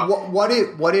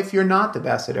 what if you're not the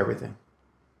best at everything?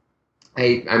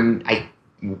 I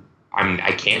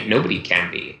can't, nobody can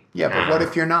be. Yeah, but what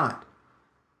if you're not?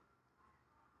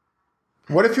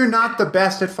 What if you're not the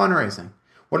best at fundraising?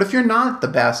 What if you're not the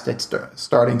best at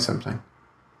starting something?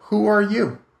 Who are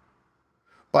you?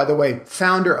 By the way,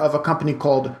 founder of a company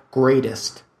called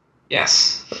Greatest.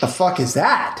 Yes. What the fuck is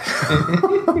that?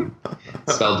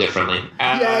 Spelled differently.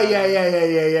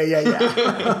 Yeah.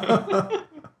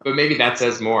 But maybe that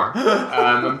says more.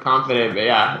 I'm confident, but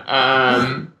yeah.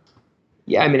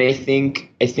 I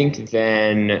think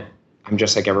then I'm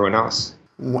just like everyone else.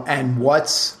 And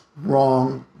what's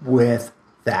wrong with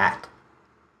that?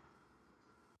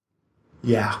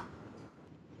 Yeah.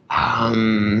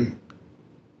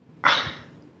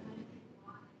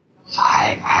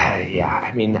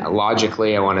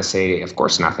 Logically, I want to say, of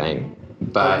course, nothing.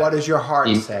 But what does your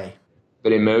heart say?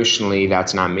 But emotionally,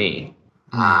 that's not me.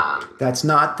 That's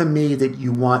not the me that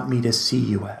you want me to see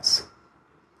you as.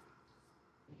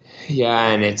 Yeah,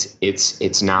 and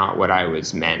it's not what I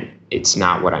was meant. It's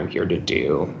not what I'm here to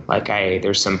do.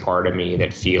 There's some part of me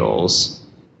that feels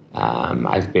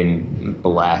I've been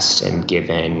blessed and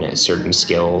given certain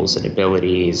skills and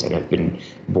abilities, and I've been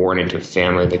born into a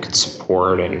family that could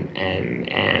support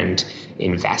and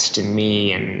invest in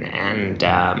me, and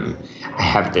I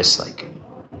have this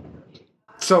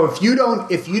So if you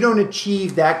don't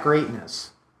achieve that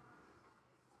greatness,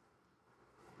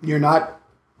 you're not.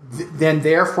 Then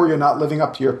therefore you're not living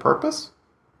up to your purpose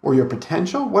or your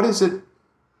potential. What is it?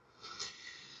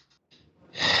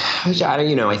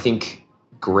 I think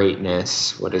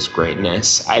greatness. What is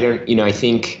greatness? I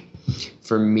think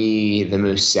for me, the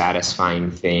most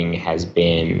satisfying thing has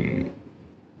been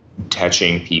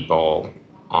touching people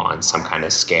on some kind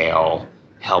of scale,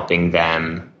 helping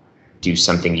them do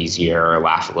something easier,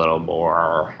 laugh a little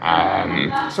more.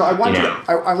 So I want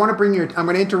to bring I'm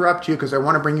going to interrupt you because I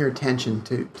want to bring your attention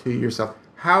to yourself.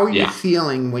 How are you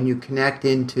feeling when you connect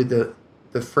into the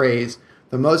phrase,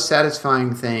 the most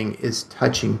satisfying thing is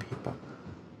touching people?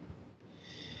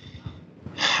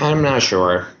 I'm not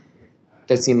sure.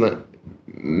 That seemed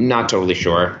not totally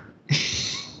sure.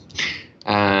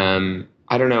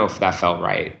 I don't know if that felt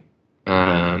right.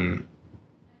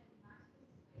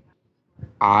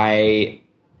 I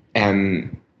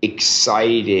am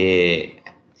excited.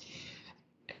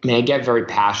 I get very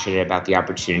passionate about the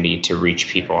opportunity to reach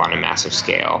people on a massive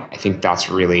scale. I think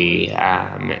that's really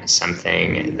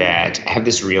something that I have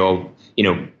this real,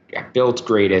 I built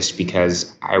Greatest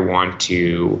because I want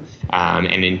to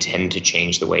and intend to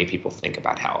change the way people think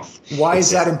about health. Why is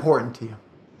that important to you?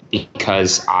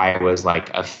 Because I was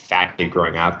a fat kid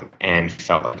growing up and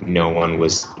felt like no one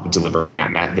was delivering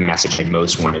the message I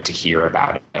most wanted to hear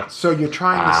about it. So you're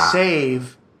trying to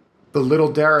save the little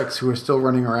Derricks who are still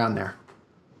running around there.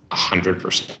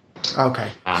 100%.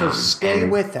 Okay. So stay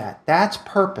with that. That's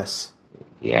purpose.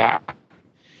 Yeah.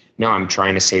 No, I'm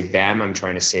trying to save them. I'm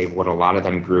trying to save what a lot of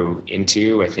them grew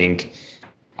into. I think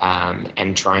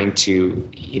and trying to,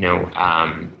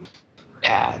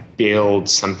 build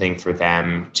something for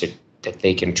them that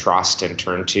they can trust and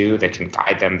turn to, that can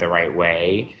guide them the right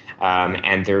way.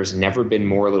 And there's never been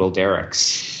more little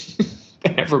Derek's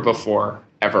than ever before,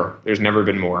 ever. There's never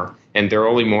been more. And there are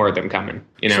only more of them coming,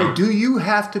 So do you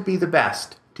have to be the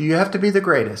best? Do you have to be the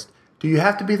greatest? Do you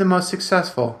have to be the most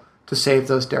successful to save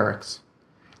those Derek's?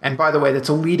 And by the way, that's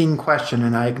a leading question,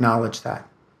 and I acknowledge that.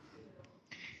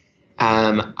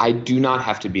 I do not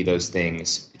have to be those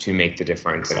things to make the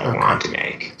difference that I want to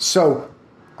make. So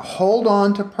hold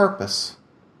on to purpose.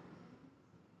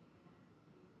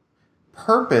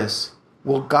 Purpose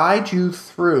will guide you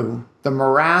through the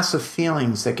morass of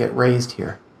feelings that get raised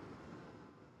here.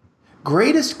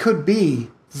 Greatest could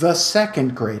be the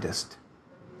second greatest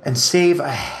and save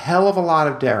a hell of a lot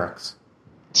of Derek's.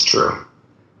 It's true.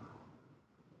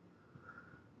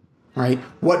 Right?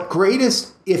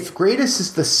 If greatest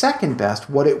is the second best,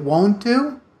 what it won't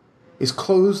do is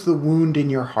close the wound in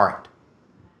your heart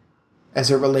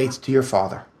as it relates to your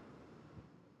father.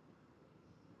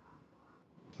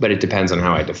 But it depends on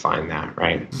how I define that,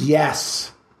 right?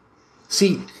 Yes.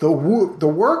 See, the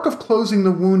work of closing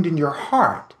the wound in your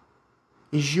heart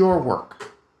is your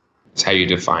work. It's how you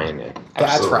define it. Absolutely.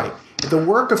 That's right. The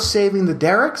work of saving the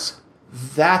Derek's,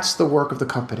 that's the work of the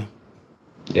company.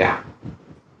 Yeah.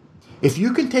 If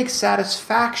you can take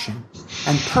satisfaction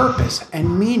and purpose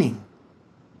and meaning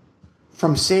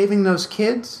from saving those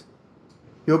kids,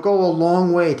 you'll go a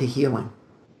long way to healing.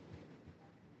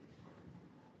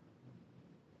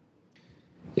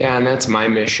 Yeah, and that's my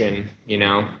mission,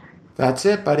 That's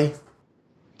it, buddy.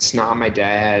 It's not my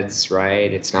dad's,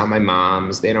 right? It's not my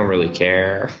mom's. They don't really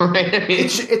care. Right? I mean,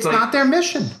 It's not their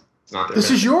mission. It's not their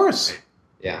This mission. is yours.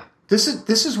 Yeah. This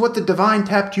is what the divine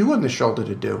tapped you on the shoulder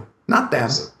to do, not them.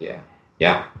 Yeah.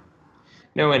 Yeah.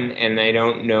 No, and I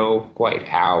don't know quite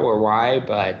how or why,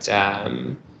 but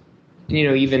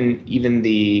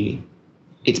even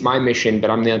it's my mission,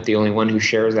 but I'm not the only one who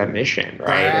shares that mission,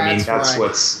 right? That's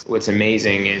right. What's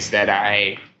amazing is that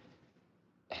I,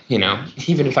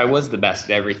 even if I was the best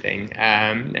at everything,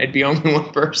 I'd be only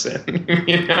one person.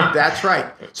 That's right.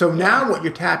 So now what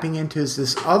you're tapping into is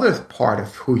this other part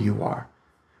of who you are,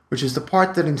 which is the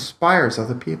part that inspires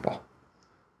other people.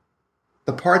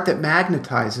 The part that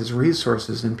magnetizes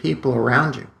resources and people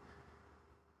around you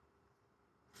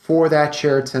for that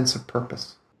shared sense of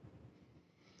purpose.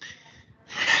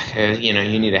 You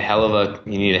need a hell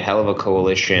of a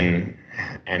coalition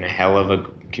and a hell of a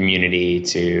community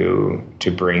to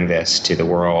bring this to the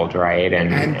world, right?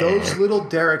 And those little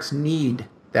Derek's need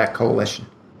that coalition.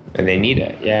 And they need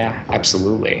it, yeah,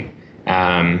 absolutely.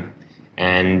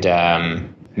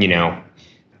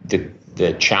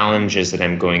 The challenges that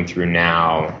I'm going through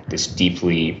now, this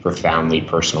deeply, profoundly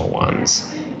personal ones,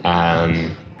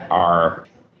 are,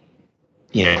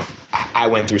 I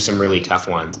went through some really tough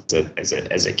ones as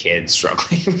a kid,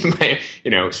 struggling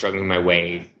my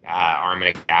way, arm in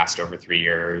a cast over 3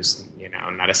 years,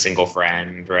 not a single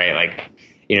friend, right?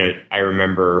 I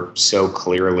remember so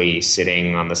clearly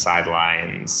sitting on the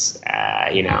sidelines,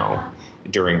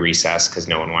 during recess because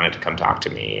no one wanted to come talk to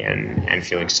me and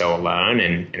feeling so alone.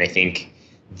 And I think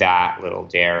that little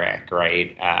Derek,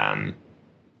 right?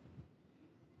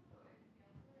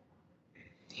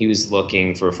 He was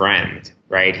looking for a friend,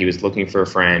 right? He was looking for a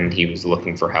friend. He was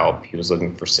looking for help. He was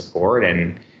looking for support.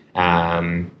 And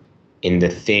in the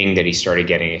thing that he started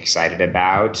getting excited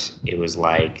about, it was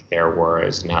like there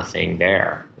was nothing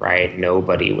there, right?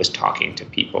 Nobody was talking to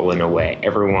people in a way.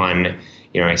 Everyone,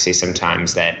 I say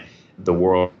sometimes that the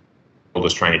world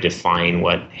was trying to define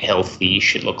what healthy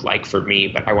should look like for me,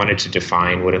 but I wanted to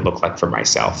define what it looked like for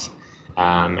myself.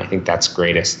 I think that's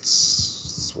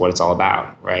greatest. What it's all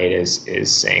about, right?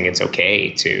 Is saying it's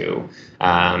okay to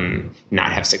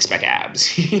not have six-pack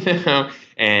abs,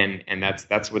 and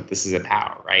that's what this is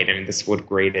about, right? I mean, this is what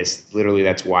greatest. Literally,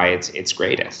 that's why it's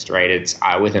greatest, right? It's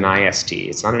with an IST.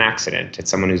 It's not an accident.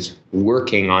 It's someone who's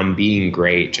working on being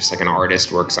great, just like an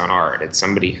artist works on art. It's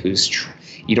somebody who's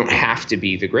you don't have to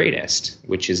be the greatest,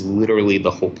 which is literally the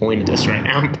whole point of this right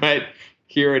now. But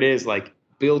here it is, like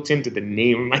built into the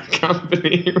name of my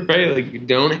company, right? Like you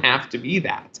don't have to be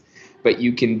that, but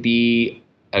you can be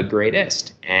a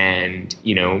greatest and,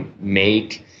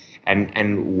 make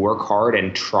and work hard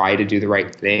and try to do the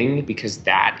right thing, because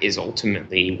that is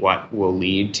ultimately what will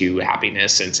lead to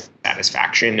happiness and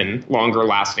satisfaction and longer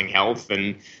lasting health.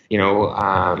 And,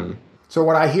 So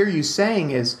what I hear you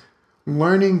saying is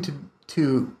learning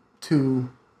to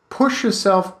push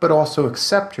yourself, but also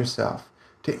accept yourself,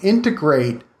 to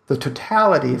integrate the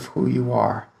totality of who you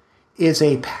are is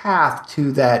a path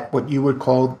to that, what you would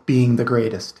call being the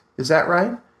greatest. Is that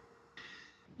right?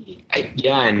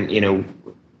 Yeah, and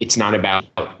it's not about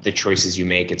the choices you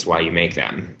make; it's why you make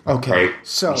them. Okay, Right?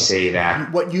 so We say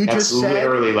that. what you That's just said,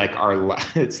 literally like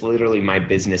It's literally my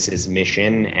business's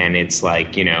mission, and it's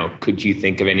like, could you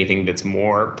think of anything that's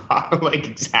more like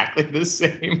exactly the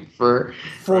same for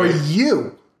right?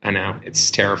 you. I know,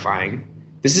 it's terrifying.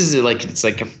 This is like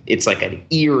it's like an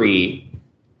eerie.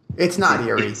 It's not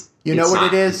eerie. You know It's what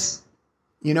it not. is?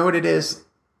 You know what it is?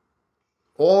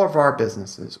 All of our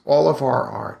businesses, all of our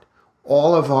art,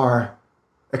 all of our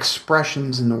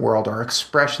expressions in the world are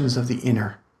expressions of the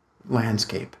inner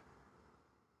landscape,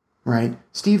 right?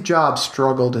 Steve Jobs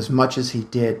struggled as much as he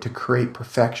did to create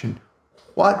perfection.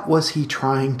 What was he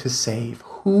trying to save?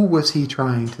 Who was he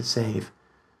trying to save,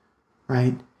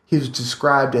 right? He was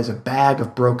described as a bag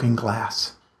of broken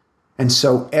glass. And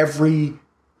so every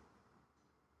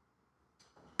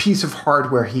piece of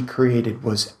hardware he created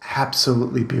was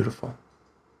absolutely beautiful.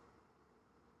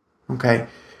 Okay?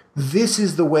 This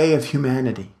is the way of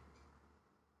humanity.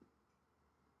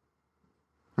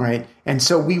 Right? And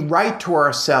so we write to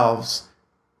ourselves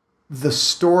the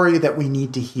story that we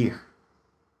need to hear.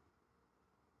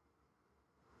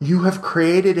 You have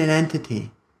created an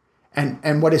entity.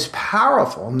 And what is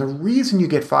powerful, and the reason you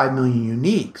get 5 million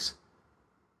uniques,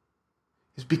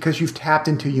 is because you've tapped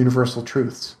into universal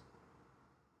truths.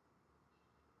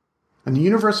 And the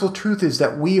universal truth is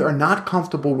that we are not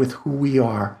comfortable with who we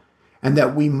are, and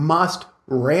that we must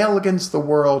rail against the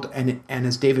world, and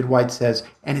as David White says,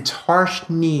 and its harsh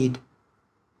need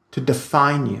to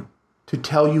define you, to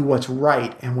tell you what's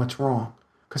right and what's wrong.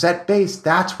 Because at base,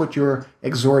 that's what you're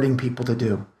exhorting people to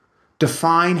do.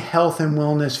 Define health and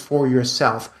wellness for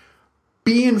yourself.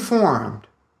 Be informed.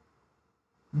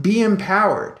 Be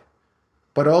empowered.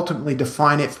 But ultimately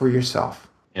define it for yourself.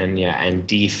 And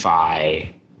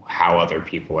defy how other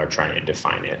people are trying to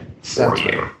define it for That's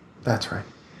you. Right. That's right.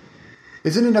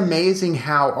 Isn't it amazing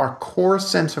how our core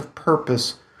sense of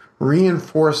purpose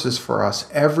reinforces for us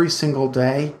every single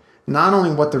day, not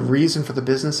only what the reason for the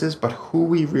business is, but who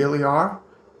we really are?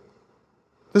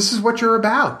 This is what you're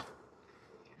about.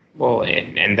 Well,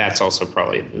 and that's also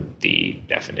probably the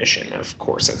definition of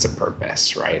core sense of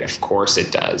purpose, right? Of course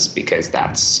it does, because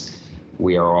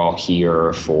we are all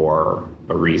here for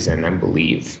a reason, I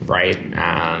believe, right?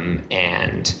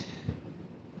 And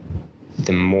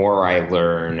the more I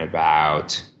learn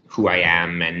about who I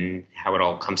am and how it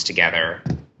all comes together,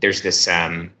 there's this.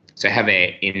 So I have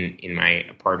in my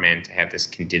apartment, I have this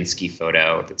Kandinsky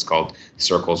photo that's called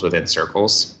Circles Within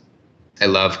Circles. I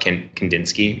love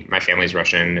Kandinsky. My family's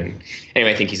Russian, and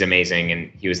anyway, I think he's amazing. And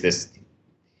he was this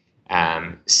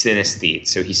synesthete.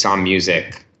 So he saw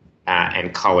music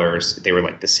and colors; they were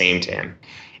like the same to him.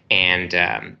 And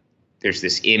there's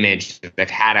this image that I've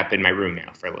had up in my room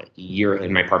now for like a year,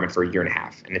 in my apartment for a year and a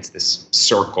half, and it's this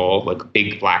circle, like a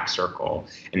big black circle,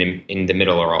 and in the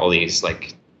middle are all these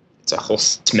it's a whole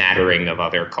smattering of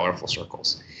other colorful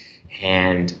circles.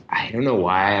 And I don't know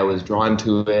why I was drawn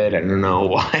to it. I don't know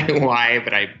why,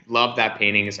 but I loved that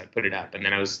painting as I put it up. And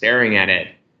then I was staring at it,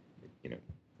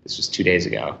 this was 2 days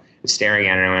ago. I was staring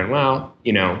at it and I went, well,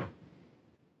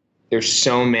 there's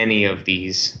so many of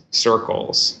these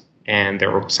circles, and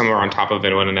some are on top of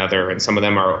one another, and some of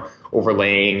them are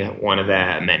overlaying one of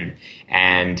them,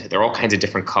 and they're all kinds of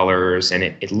different colors, and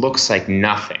it looks like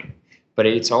nothing, but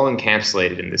it's all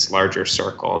encapsulated in this larger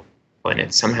circle. And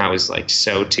it somehow is like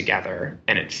so together,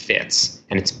 and it fits,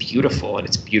 and it's beautiful, and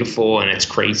it's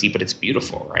crazy, but it's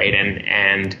beautiful, right?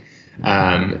 And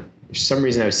for some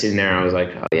reason I was sitting there and I was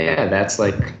like, oh yeah, that's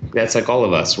like all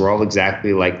of us. We're all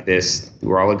exactly like this.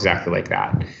 We're all exactly like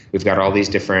that. We've got all these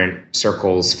different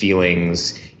circles,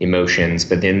 feelings, emotions,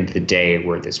 but at the end of the day,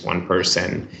 we're this one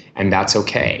person, and that's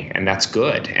okay, and that's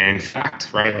good. And in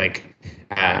fact, right,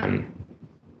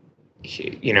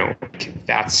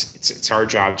 it's our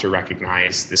job to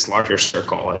recognize this larger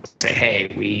circle and say,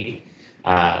 hey,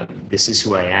 this is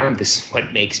who I am. This is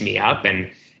what makes me up, and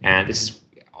this is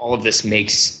all of this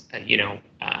makes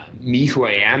me who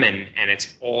I am, and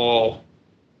it's all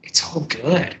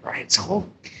good, right? It's all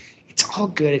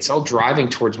good. It's all driving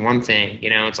towards one thing,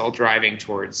 It's all driving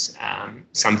towards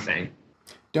something.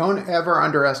 Don't ever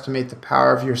underestimate the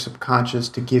power of your subconscious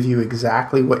to give you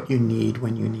exactly what you need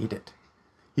when you need it.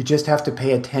 You just have to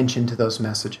pay attention to those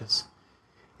messages.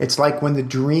 It's like when the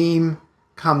dream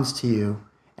comes to you,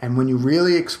 and when you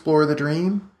really explore the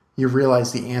dream, you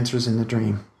realize the answer's in the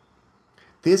dream.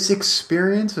 This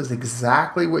experience is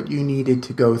exactly what you needed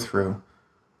to go through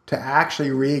to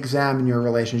actually re-examine your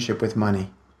relationship with money.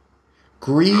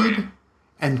 Greed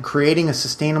and creating a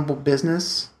sustainable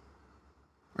business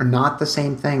are not the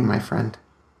same thing, my friend.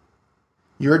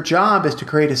 Your job is to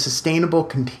create a sustainable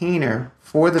container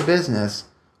for the business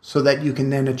so that you can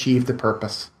then achieve the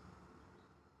purpose.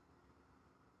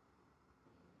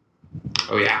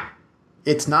 Oh, yeah.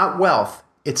 It's not wealth.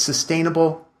 It's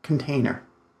sustainable container.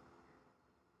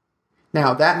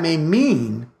 Now, that may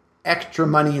mean extra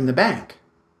money in the bank,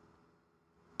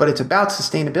 but it's about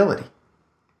sustainability.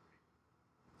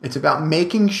 It's about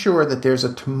making sure that there's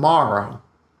a tomorrow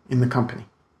in the company.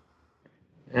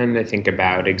 And I think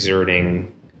about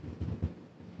exerting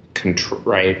control,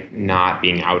 right? Not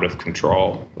being out of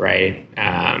control, right?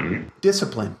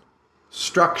 Discipline,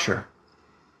 structure.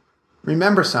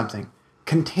 Remember something.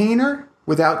 Container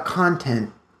without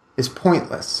content is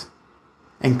pointless.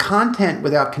 And content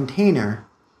without container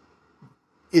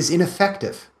is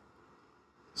ineffective.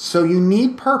 So you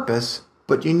need purpose,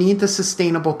 but you need the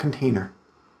sustainable container.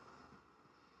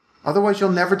 Otherwise, you'll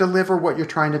never deliver what you're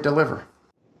trying to deliver.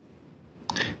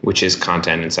 Which is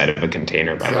content inside of a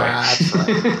container, by the way. That's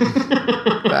right.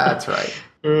 That's right.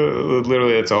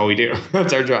 Literally, that's all we do.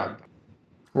 That's our job.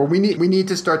 Well, we need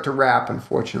to start to wrap,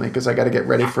 unfortunately, because I got to get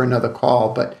ready for another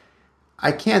call. But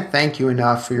I can't thank you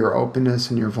enough for your openness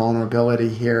and your vulnerability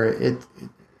here.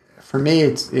 For me,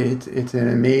 it's an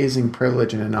amazing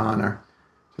privilege and an honor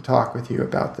to talk with you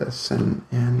about this, and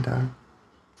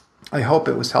I hope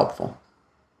it was helpful.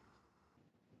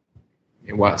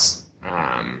 It was,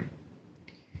 and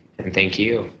thank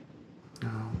you.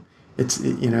 It's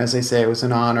as I say, it was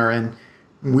an honor, and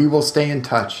we will stay in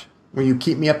touch. Will you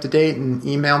keep me up to date and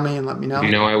email me and let me know?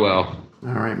 You know I will.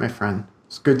 All right, my friend.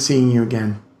 It's good seeing you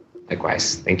again.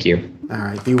 Likewise. Thank you. All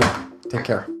right, be well. Take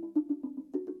care.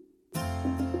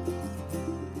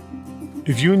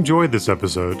 If you enjoyed this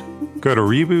episode, go to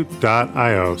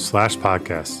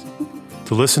reboot.io/podcast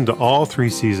to listen to all 3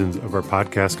 seasons of our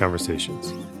podcast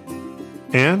conversations.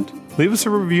 And leave us a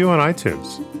review on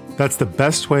iTunes. That's the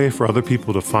best way for other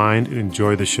people to find and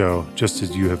enjoy the show, just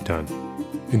as you have done.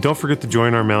 And don't forget to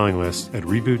join our mailing list at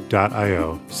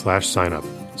reboot.io/signup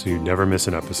so you never miss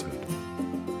an episode.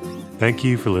 Thank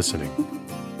you for listening.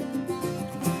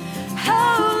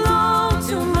 How long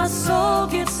till my soul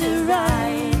gets it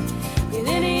right? Did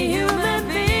any human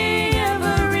being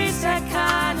ever reach that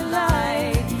kind of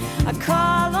light? I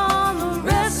call on the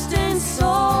resting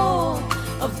soul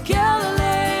of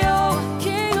Galileo,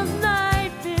 king of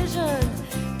night vision,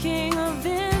 king of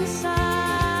insight.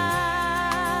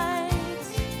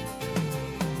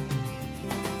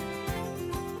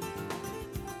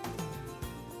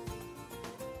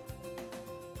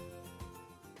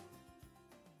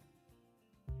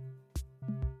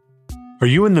 Are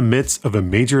you in the midst of a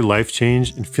major life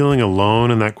change and feeling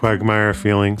alone in that quagmire of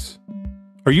feelings?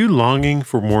 Are you longing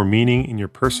for more meaning in your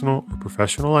personal or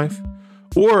professional life?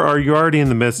 Or are you already in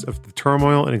the midst of the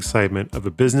turmoil and excitement of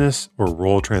a business or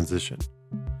role transition?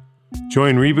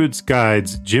 Join Reboot's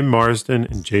guides Jim Marsden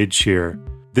and Jade Shear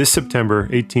this September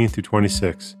 18th through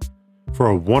 26th for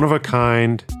a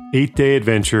one-of-a-kind 8-day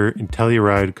adventure in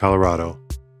Telluride, Colorado,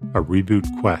 a Reboot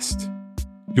quest.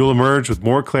 You'll emerge with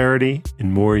more clarity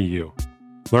and more you.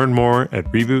 Learn more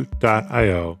at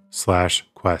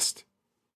reboot.io/quest.